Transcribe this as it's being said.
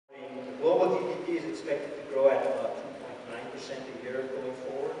expected to grow at about 2.9% a year going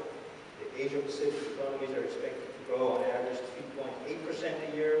forward. The Asia-Pacific economies are expected to grow on average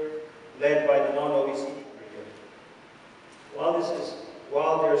 3.8% a year, led by the non-OECD region.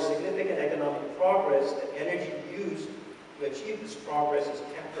 While there is significant economic progress, the energy used to achieve this progress is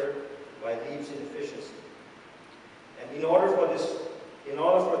tempered by these inefficiencies. And in order for this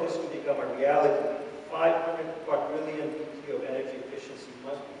to become a reality, 500 quadrillion BTU of energy efficiency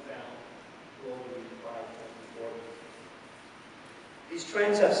must be found globally by 2040. These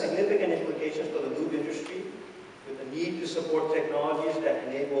trends have significant implications for the lube industry, with the need to support technologies that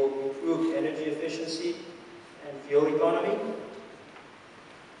enable improved energy efficiency and fuel economy,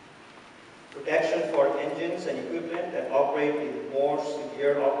 protection for engines and equipment that operate in more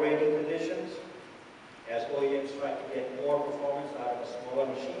severe operating conditions, as OEMs try to get more performance out of a smaller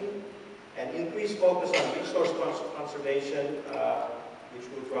machine, and increased focus on resource conservation, which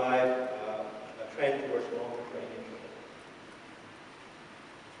will drive a trend towards longer training.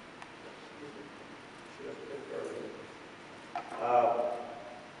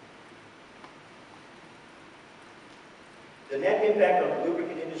 The net impact on the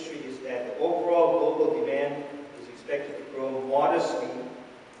lubricant industry is that the overall global demand is expected to grow modestly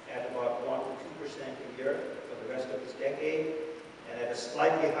at about 1 to 2% a year for the rest of this decade, and at a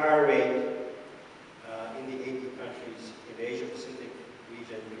slightly higher rate in the 80 countries in the Asia-Pacific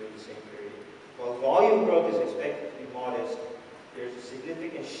region during the same period. While volume growth is expected to be modest, there's a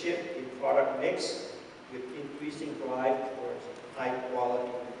significant shift in product mix with increasing drive towards high-quality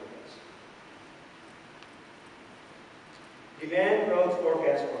lubricants. Demand growth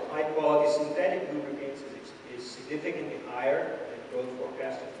forecast for high-quality synthetic lubricants is significantly higher than growth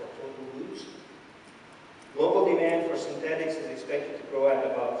forecasted for total lubes. Global demand for synthetics is expected to grow at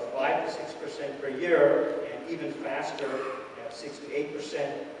about 5 to 6% per year, and even faster at 6 to 8%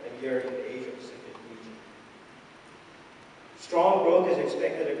 a year in the Asia-Pacific region. Strong growth is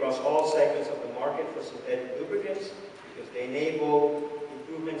expected across all segments of the market for synthetic lubricants because they enable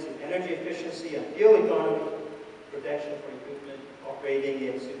improvements in energy efficiency and fuel economy, protection for equipment operating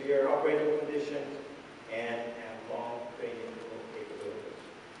in severe operating conditions, and long training capabilities.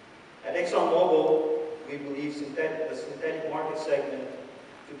 At ExxonMobil, we believe the synthetic market segment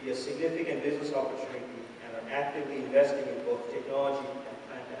to be a significant business opportunity and are actively investing in both technology and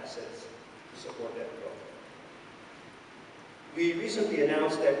plant assets to support that growth. We recently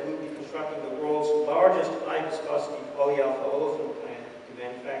announced that we'll be constructing the world's largest high-viscosity polyalpha olefin plant to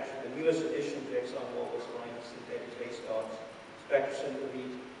manufacture the newest addition to ExxonMobil's line of synthetic base stocks, Spectracent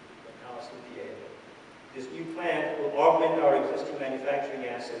Elite from Allison, PA. This new plant will augment our existing manufacturing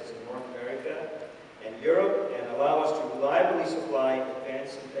assets in North America and Europe and allow us to reliably supply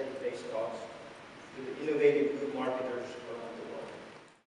advanced synthetic base stocks to the innovative lube marketers